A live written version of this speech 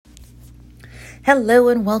Hello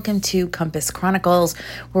and welcome to Compass Chronicles,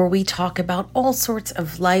 where we talk about all sorts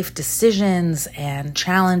of life decisions and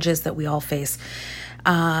challenges that we all face.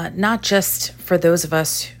 Not just for those of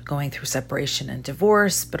us going through separation and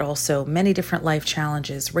divorce, but also many different life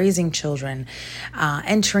challenges, raising children,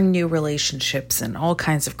 entering new relationships, and all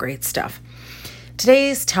kinds of great stuff.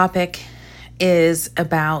 Today's topic is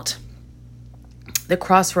about the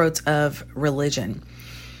crossroads of religion.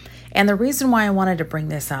 And the reason why I wanted to bring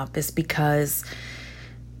this up is because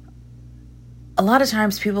a lot of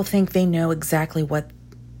times people think they know exactly what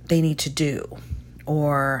they need to do.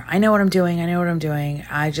 Or, I know what I'm doing.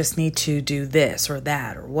 I just need to do this or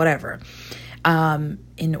that or whatever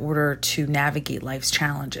in order to navigate life's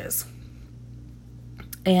challenges.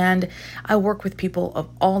 And I work with people of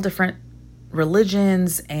all different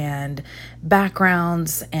religions and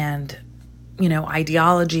backgrounds and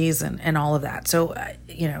ideologies and all of that. So,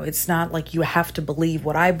 it's not like you have to believe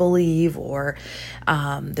what I believe or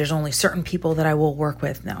there's only certain people that I will work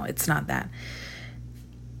with. No, it's not that.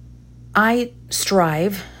 I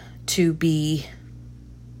strive to be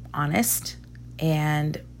honest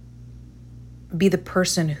and be the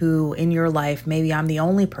person who in your life, maybe I'm the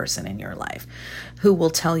only person in your life, who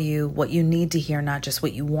will tell you what you need to hear, not just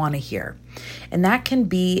what you want to hear. And that can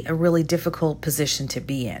be a really difficult position to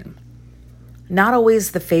be in. Not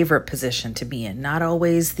always the favorite position to be in, not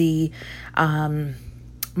always the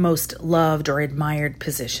most loved or admired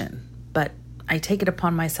position, but I take it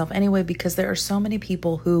upon myself anyway because there are so many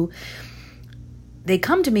people who they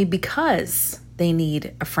come to me because they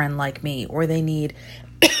need a friend like me or they need,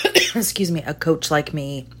 a coach like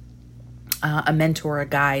me, a mentor, a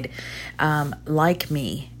guide like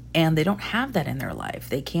me, and they don't have that in their life.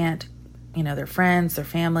 They can't, their friends, their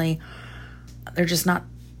family, they're just not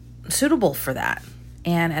suitable for that.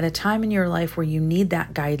 And at a time in your life where you need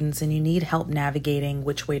that guidance and you need help navigating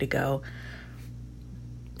which way to go,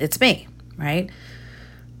 it's me, right?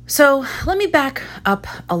 So let me back up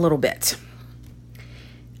a little bit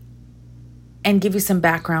and give you some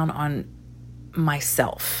background on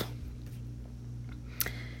myself.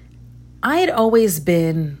 I had always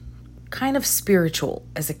been kind of spiritual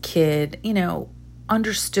as a kid,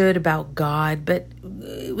 understood about God, but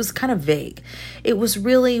it was kind of vague. It was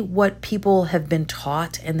really what people have been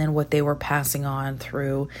taught and then what they were passing on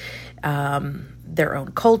through their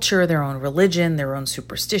own culture, their own religion, their own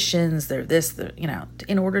superstitions,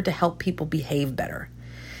 in order to help people behave better.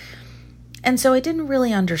 And so I didn't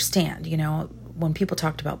really understand, when people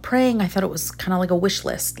talked about praying, I thought it was kind of like a wish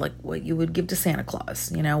list, like what you would give to Santa Claus,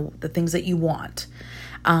 the things that you want,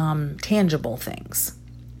 tangible things.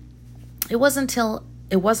 It wasn't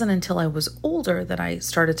until I was older that I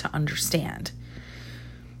started to understand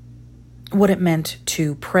what it meant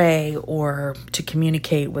to pray or to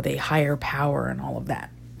communicate with a higher power and all of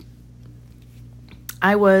that.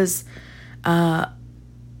 I was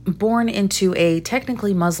born into a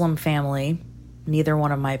technically Muslim family. Neither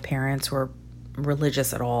one of my parents were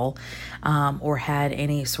religious at all or had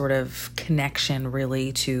any sort of connection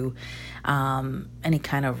really to any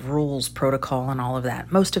kind of rules, protocol, and all of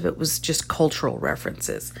that. Most of it was just cultural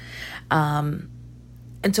references. And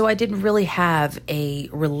so I didn't really have a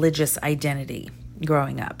religious identity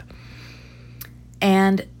growing up.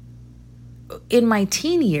 And in my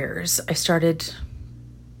teen years, I started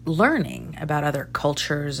learning about other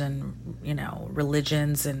cultures and,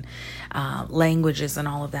 religions and languages and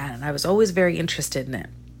all of that. And I was always very interested in it.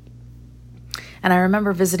 And I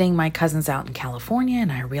remember visiting my cousins out in California,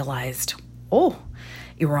 and I realized,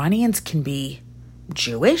 Iranians can be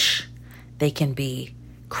Jewish, they can be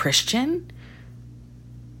Christian,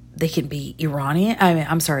 they can be Armenian,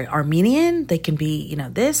 they can be,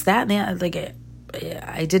 this, that, and that.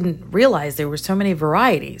 I didn't realize there were so many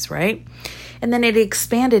varieties, right? And then it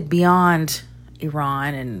expanded beyond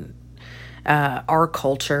Iran and our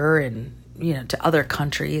culture and, to other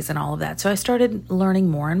countries and all of that. So I started learning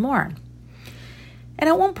more and more. And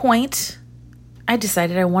at one point, I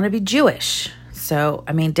decided I want to be Jewish. So,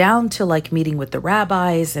 down to like meeting with the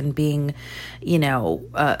rabbis and being,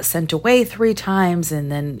 sent away 3 times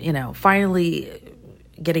and then, finally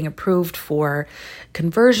getting approved for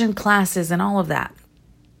conversion classes and all of that.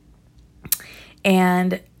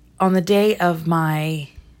 And on the day of my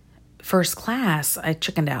first class, I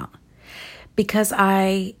chickened out because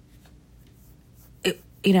I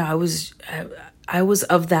was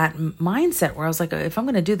of that mindset where I was like, if I'm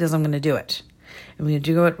going to do this, I'm going to do it. I'm going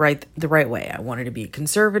to do it the right way. I wanted to be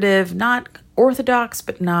conservative, not orthodox,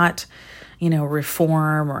 but not,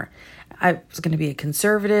 reform, or I was going to be a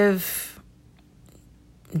conservative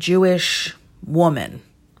Jewish woman,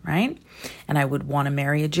 right? And I would want to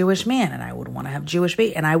marry a Jewish man, and I would want to have Jewish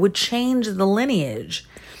baby, and I would change the lineage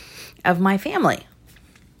of my family.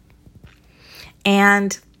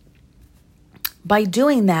 And by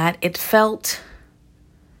doing that, it felt,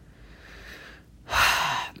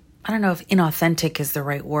 I don't know if inauthentic is the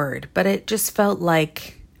right word, but it just felt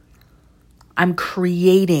like I'm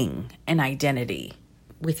creating an identity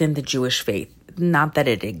within the Jewish faith, not that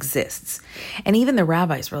it exists. And even the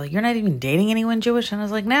rabbis were like, "You're not even dating anyone Jewish?" And I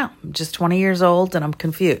was like, "No, I'm just 20 years old and I'm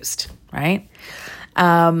confused," right?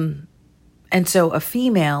 And so a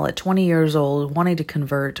female at 20 years old wanting to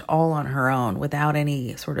convert all on her own without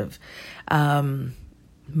any sort of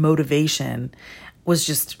motivation was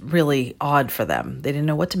just really odd for them. They didn't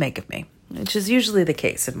know what to make of me, which is usually the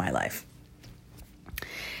case in my life.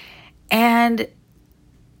 And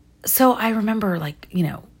so I remember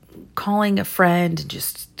calling a friend and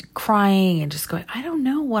just crying and just going, I don't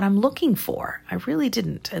know what I'm looking for. I really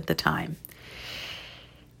didn't at the time.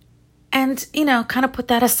 And, kind of put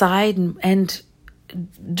that aside. And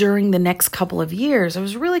during the next couple of years, I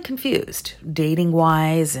was really confused, dating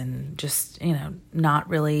wise, and just, not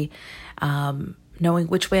really knowing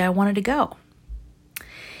which way I wanted to go.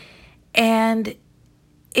 And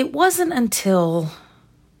it wasn't until,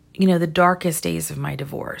 the darkest days of my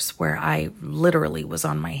divorce where I literally was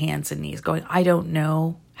on my hands and knees going, I don't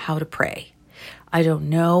know how to pray. I don't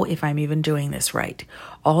know if I'm even doing this right.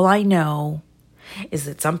 All I know is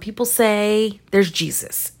that some people say there's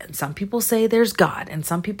Jesus, and some people say there's God, and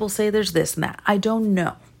some people say there's this and that. I don't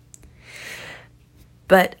know.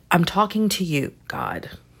 But I'm talking to you,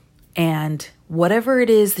 God, and whatever it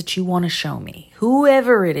is that you want to show me,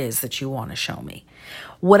 whoever it is that you want to show me,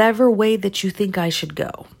 whatever way that you think I should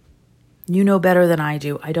go, you know better than I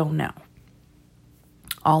do. I don't know.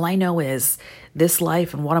 All I know is this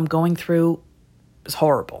life and what I'm going through is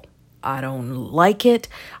horrible. I don't like it.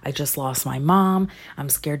 I just lost my mom. I'm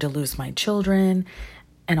scared to lose my children,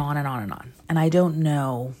 and on and on and on. And I don't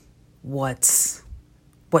know what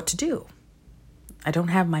to do. I don't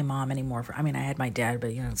have my mom anymore. I had my dad,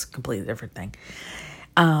 but it's a completely different thing.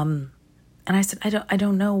 And I said, I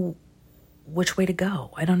don't know which way to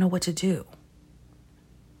go. I don't know what to do.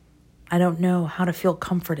 I don't know how to feel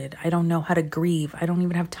comforted. I don't know how to grieve. I don't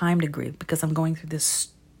even have time to grieve because I'm going through this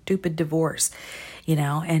stupid divorce,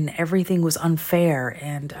 and everything was unfair,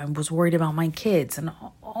 and I was worried about my kids and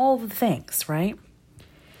all the things, right?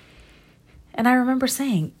 And I remember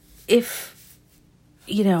saying, if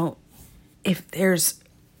there's,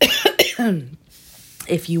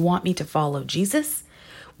 if you want me to follow Jesus,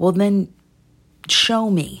 well then show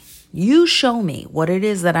me what it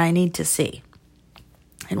is that I need to see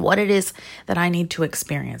and what it is that I need to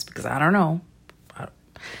experience, because I don't know.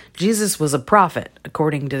 Jesus was a prophet,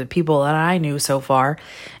 according to the people that I knew so far.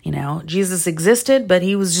 Jesus existed, but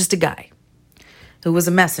he was just a guy who was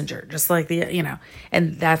a messenger, just like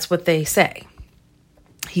and that's what they say.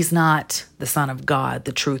 He's not the Son of God,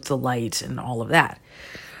 the truth, the light, and all of that.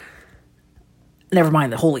 Never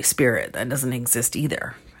mind the Holy Spirit. That doesn't exist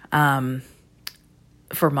either.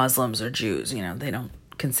 For Muslims or Jews, they don't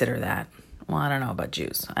consider that. Well, I don't know about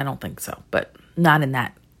Jews. I don't think so, but not in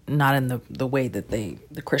the way that the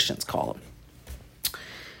Christians call them.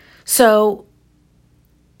 So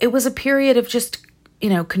it was a period of just,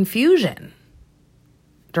 confusion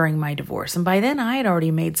during my divorce. And by then I had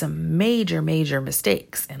already made some major, major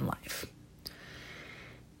mistakes in life.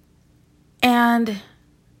 And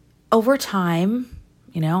over time,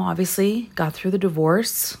 obviously got through the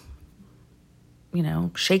divorce,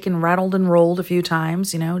 shaken, rattled, and rolled a few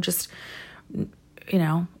times,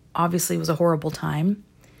 obviously it was a horrible time.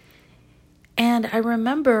 And I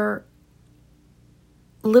remember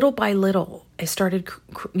little by little, I started,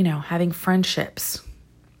 having friendships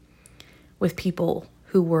with people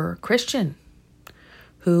who were Christian,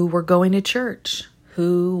 who were going to church,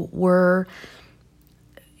 who were,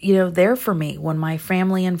 there for me when my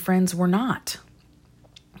family and friends were not.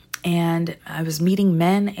 And I was meeting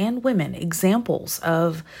men and women, examples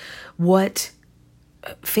of what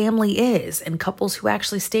family is, and couples who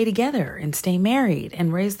actually stay together and stay married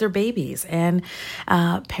and raise their babies, and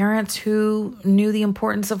parents who knew the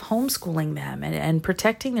importance of homeschooling them and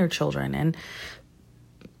protecting their children, and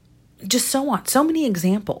just so on. So many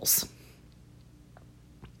examples.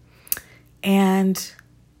 And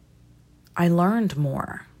I learned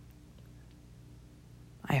more.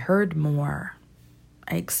 I heard more.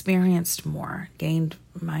 I experienced more, gained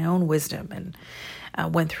my own wisdom, and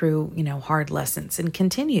went through, hard lessons and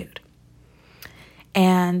continued.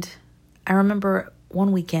 And I remember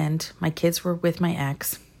one weekend, my kids were with my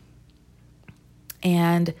ex,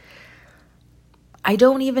 and I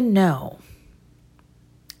don't even know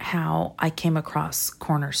how I came across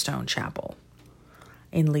Cornerstone Chapel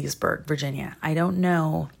in Leesburg, Virginia. I don't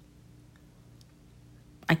know.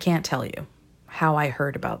 I can't tell you how I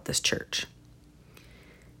heard about this church,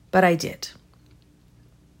 but I did.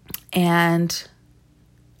 And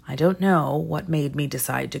I don't know what made me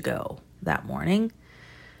decide to go that morning,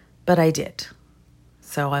 but I did.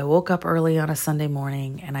 So I woke up early on a Sunday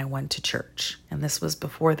morning and I went to church. And this was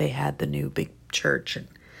before they had the new big church. And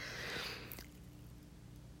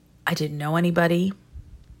I didn't know anybody,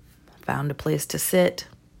 found a place to sit,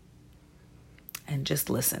 and just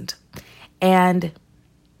listened. And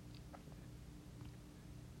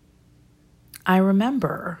I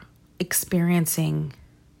remember experiencing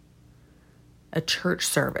a church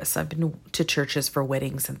service. I've been to churches for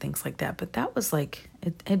weddings and things like that, but that was like,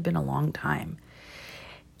 it had been a long time.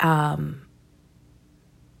 And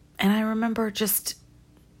I remember just,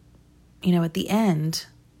 at the end,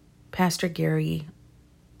 Pastor Gary,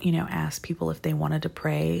 asked people if they wanted to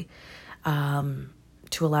pray,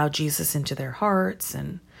 to allow Jesus into their hearts,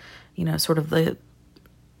 and, sort of the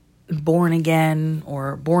born again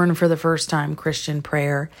or born for the first time Christian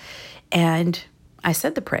prayer. And I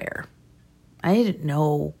said the prayer. I didn't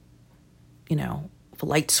know, if a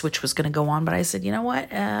light switch was going to go on, but I said, you know what?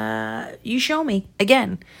 You show me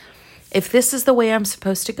again. If this is the way I'm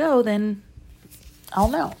supposed to go, then I'll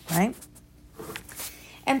know, right?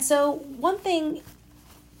 And so one thing,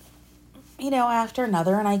 after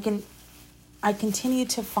another, and I continue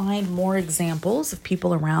to find more examples of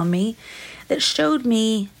people around me that showed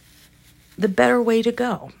me the better way to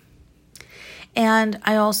go. And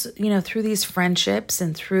I also, through these friendships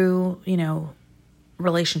and through,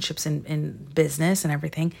 relationships in business and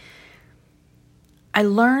everything, I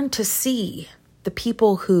learned to see the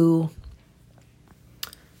people who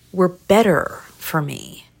were better for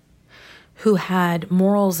me, who had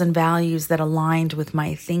morals and values that aligned with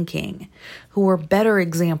my thinking, who were better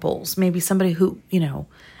examples, maybe somebody who,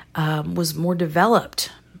 was more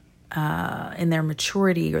developed in their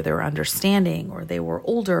maturity or their understanding, or they were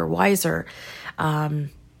older, wiser, but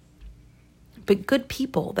good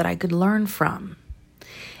people that I could learn from.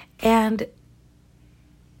 And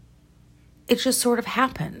it just sort of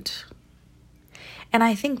happened. And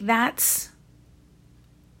I think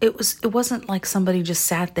it wasn't like somebody just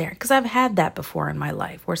sat there, because I've had that before in my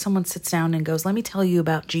life where someone sits down and goes, let me tell you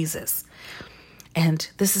about Jesus. And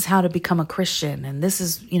this is how to become a Christian. And this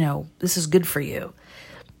is good for you.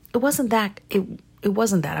 It wasn't that. It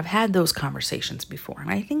wasn't that. I've had those conversations before.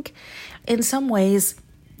 And I think in some ways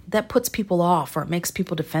that puts people off, or it makes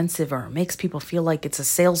people defensive, or it makes people feel like it's a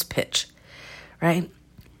sales pitch, right?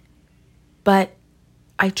 But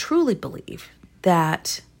I truly believe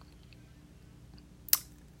that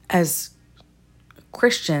as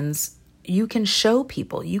Christians, you can show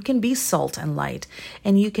people, you can be salt and light,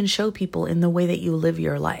 and you can show people in the way that you live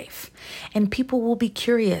your life. And people will be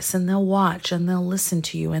curious, and they'll watch, and they'll listen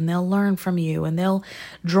to you, and they'll learn from you, and they'll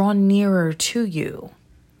draw nearer to you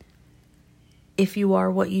if you are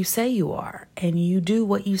what you say you are, and you do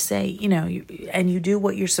what you say, and you do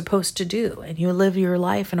what you're supposed to do, and you live your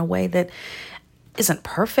life in a way that isn't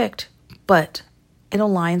perfect, but it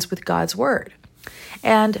aligns with God's word.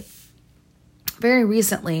 And very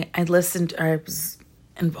recently, I was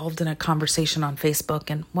involved in a conversation on Facebook,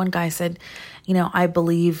 and one guy said, I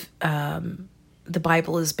believe the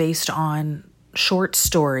Bible is based on short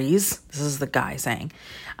stories. This is the guy saying,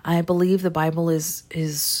 I believe the Bible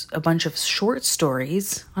is a bunch of short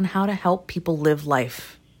stories on how to help people live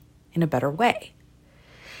life in a better way.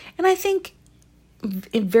 And I think,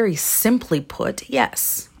 very simply put,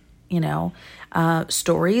 yes,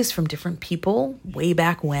 stories from different people way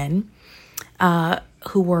back when,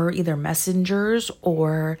 who were either messengers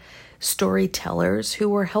or storytellers who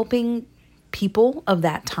were helping people of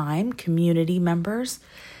that time, community members,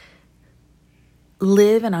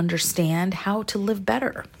 live and understand how to live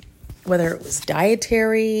better, whether it was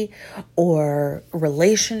dietary or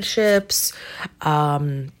relationships,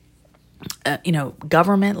 government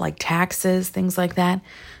like taxes, things like that.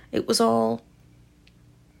 It was all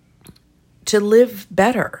to live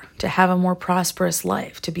better, to have a more prosperous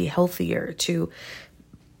life, to be healthier, to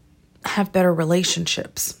have better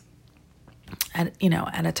relationships at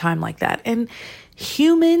a time like that. And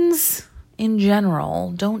humans in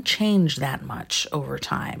general don't change that much over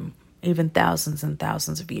time, even thousands and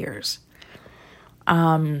thousands of years.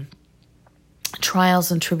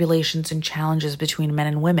 Trials and tribulations and challenges between men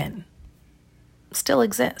and women still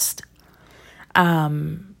exist.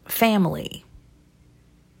 Family,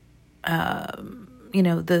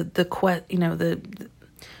 the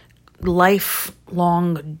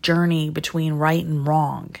lifelong journey between right and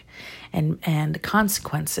wrong and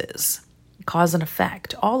consequences, cause and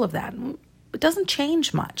effect, all of that. It doesn't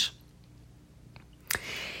change much.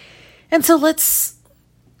 And so let's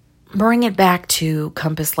bring it back to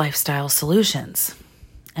Compass Lifestyle Solutions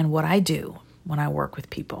and what I do when I work with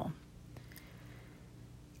people.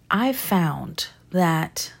 I've found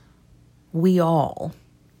that we all,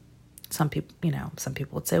 some people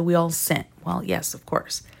would say we all sin. Well, yes, of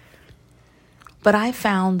course. But I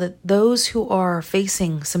found that those who are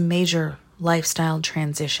facing some major lifestyle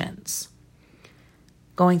transitions,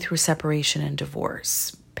 going through separation and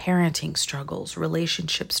divorce, parenting struggles,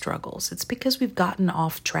 relationship struggles, it's because we've gotten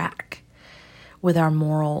off track with our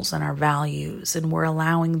morals and our values, and we're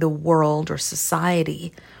allowing the world or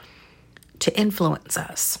society to influence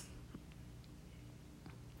us.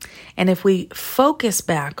 And if we focus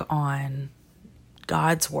back on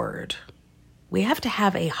God's word, we have to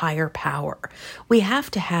have a higher power. We have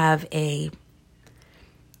to have I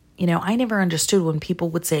never understood when people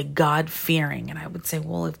would say God-fearing. And I would say,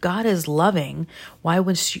 well, if God is loving, why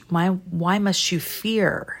must you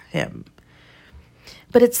fear him?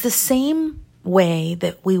 But it's the same way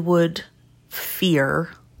that we would fear,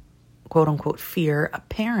 quote unquote, fear a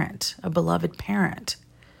parent, a beloved parent.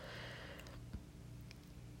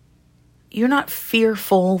 You're not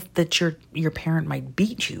fearful that your parent might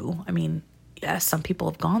beat you. I mean, yes, some people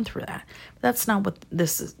have gone through that. But that's not what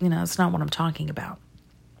this is, that's not what I'm talking about.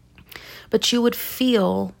 But you would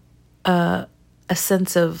feel a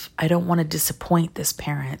sense of, I don't want to disappoint this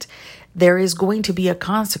parent. There is going to be a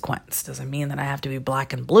consequence. Doesn't mean that I have to be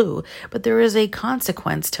black and blue, but there is a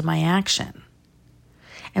consequence to my action.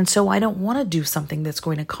 And so I don't want to do something that's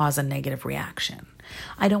going to cause a negative reaction.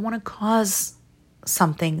 I don't want to cause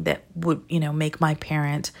something that would, make my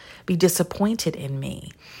parent be disappointed in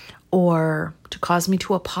me, or to cause me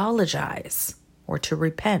to apologize, or to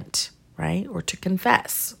repent, right? Or to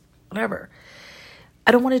confess, whatever.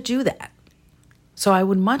 I don't want to do that. So I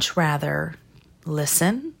would much rather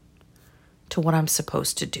listen to what I'm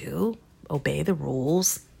supposed to do, obey the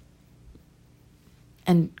rules,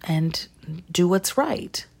 and do what's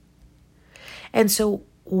right. And so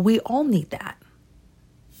we all need that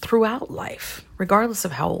throughout life, regardless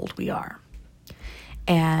of how old we are.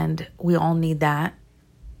 And we all need that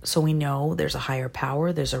so we know there's a higher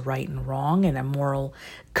power, there's a right and wrong, and a moral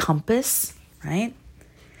compass, right?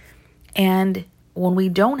 And when we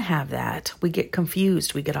don't have that, we get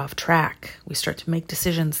confused, we get off track, we start to make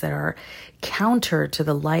decisions that are counter to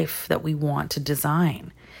the life that we want to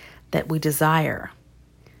design, that we desire.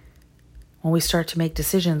 When we start to make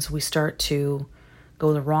decisions, we start to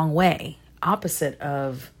go the wrong way, opposite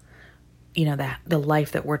of, the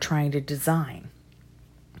life that we're trying to design.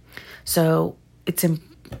 So it's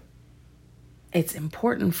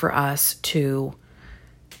important for us to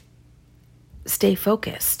stay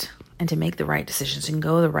focused and to make the right decisions and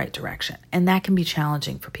go the right direction. And that can be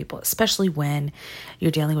challenging for people, especially when you're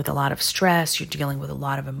dealing with a lot of stress, you're dealing with a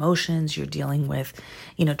lot of emotions, you're dealing with,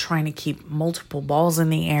 trying to keep multiple balls in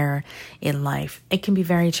the air in life. It can be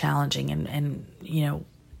very challenging and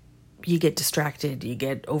you get distracted, you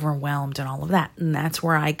get overwhelmed and all of that. And that's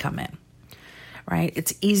where I come in, right?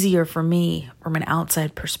 It's easier for me from an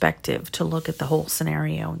outside perspective to look at the whole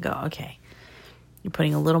scenario and go, okay, you're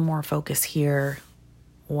putting a little more focus here.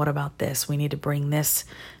 What about this? We need to bring this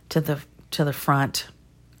to the front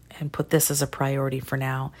and put this as a priority for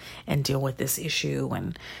now and deal with this issue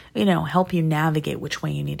and, help you navigate which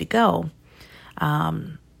way you need to go.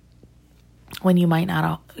 When you might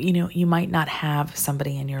not have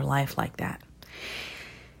somebody in your life like that.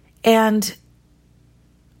 And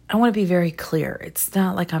I want to be very clear. It's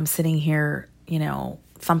not like I'm sitting here,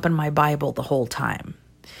 thumping my Bible the whole time.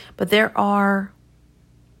 But there are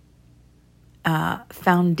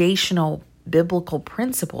foundational biblical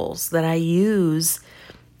principles that I use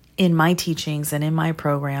in my teachings and in my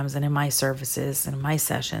programs and in my services and in my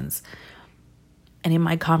sessions and in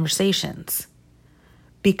my conversations,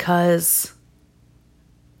 because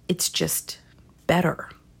it's just better.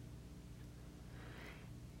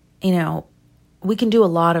 We can do a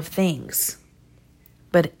lot of things,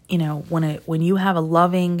 but when you have a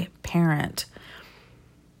loving parent,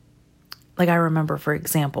 like I remember, for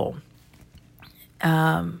example,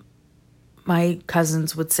 my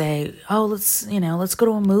cousins would say, "Oh, let's go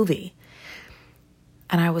to a movie,"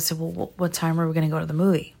 and I would say, "Well, what time are we going to go to the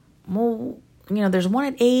movie?" Well, there's one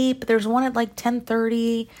at 8, but there's one at like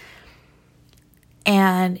 10:30.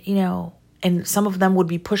 And, and some of them would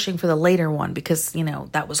be pushing for the later one because,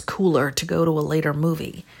 that was cooler to go to a later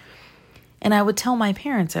movie. And I would tell my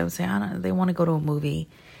parents, I would say, they want to go to a movie.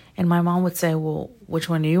 And my mom would say, well, which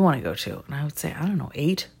one do you want to go to? And I would say, I don't know,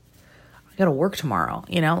 8. I got to work tomorrow.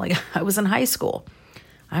 Like I was in high school.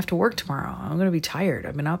 I have to work tomorrow. I'm going to be tired.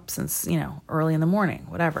 I've been up since, early in the morning,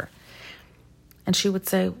 whatever. And she would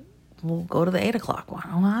say, well, go to the 8 o'clock one.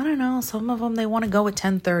 Well, I don't know. Some of them, they want to go at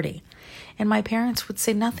 10:30. And my parents would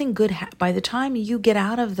say, nothing good. By the time you get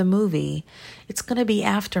out of the movie, it's going to be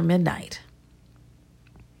after midnight.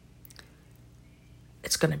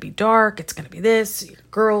 It's going to be dark. It's going to be this,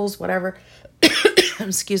 girls, whatever.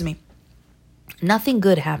 Excuse me. Nothing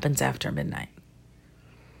good happens after midnight.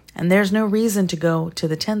 And there's no reason to go to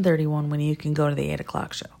the 10:30 one when you can go to the 8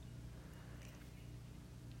 o'clock show.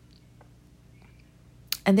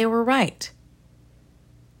 And they were right.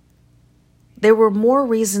 There were more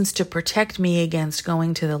reasons to protect me against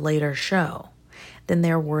going to the later show than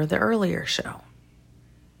there were the earlier show.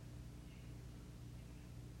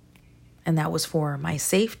 And that was for my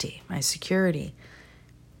safety, my security,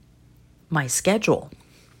 my schedule,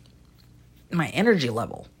 my energy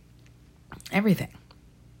level, everything.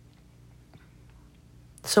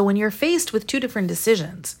 So when you're faced with 2 different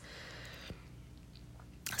decisions,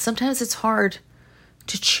 sometimes it's hard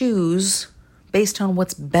to choose based on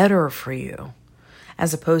what's better for you,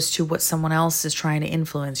 as opposed to what someone else is trying to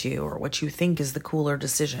influence you, or what you think is the cooler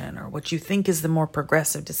decision, or what you think is the more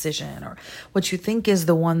progressive decision, or what you think is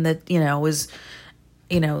the one that, is,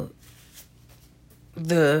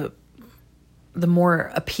 the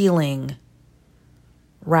more appealing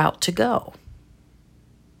route to go.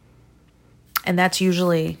 And that's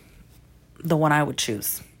usually the one I would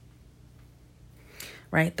choose,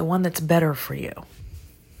 right? The one that's better for you.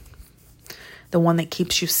 The one that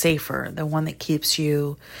keeps you safer, the one that keeps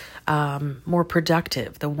you more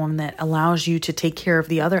productive, the one that allows you to take care of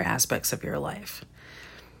the other aspects of your life,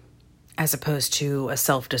 as opposed to a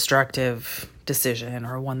self-destructive decision,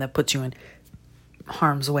 or one that puts you in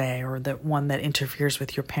harm's way, or the one that interferes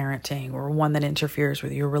with your parenting, or one that interferes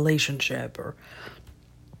with your relationship, or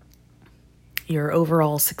your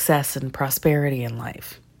overall success and prosperity in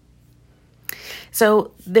life.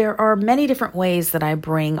 So there are many different ways that I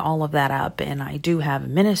bring all of that up, and I do have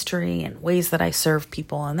ministry and ways that I serve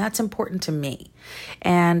people, and that's important to me.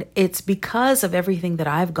 And it's because of everything that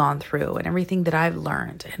I've gone through and everything that I've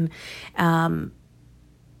learned, and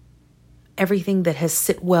everything that has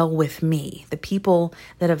sit well with me, the people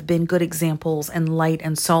that have been good examples and light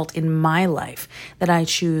and salt in my life, that I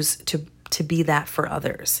choose to be that for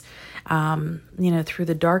others. Through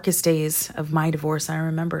the darkest days of my divorce, I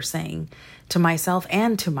remember saying to myself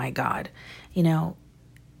and to my God,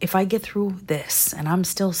 if I get through this and I'm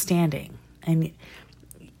still standing, and,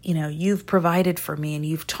 you've provided for me, and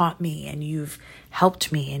you've taught me, and you've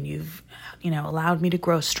helped me, and you've, allowed me to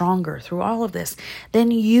grow stronger through all of this, then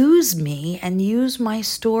use me and use my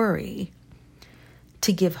story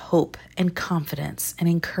to give hope and confidence and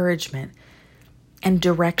encouragement and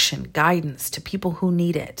direction, guidance to people who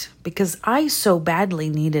need it, because I so badly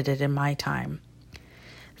needed it in my time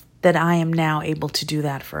that I am now able to do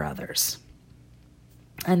that for others.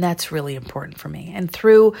 And that's really important for me. And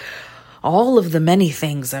through all of the many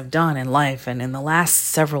things I've done in life and in the last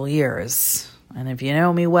several years, and if you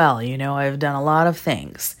know me well, I've done a lot of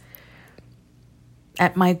things.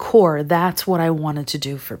 At my core, that's what I wanted to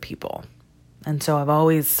do for people. And so I've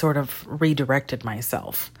always sort of redirected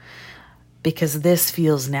myself, because this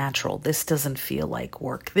feels natural. This doesn't feel like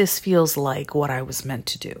work. This feels like what I was meant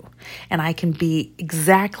to do. And I can be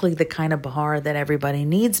exactly the kind of Bahar that everybody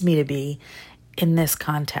needs me to be in this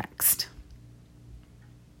context.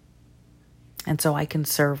 And so I can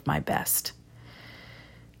serve my best.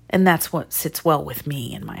 And that's what sits well with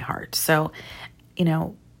me in my heart. So,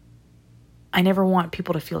 I never want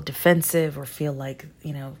people to feel defensive or feel like,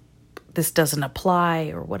 this doesn't apply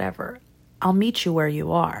or whatever. I'll meet you where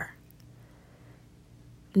you are.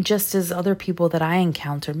 Just as other people that I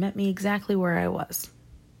encountered met me exactly where I was.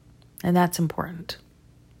 And that's important.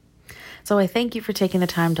 So I thank you for taking the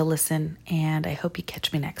time to listen, and I hope you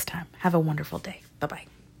catch me next time. Have a wonderful day.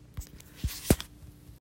 Bye-bye.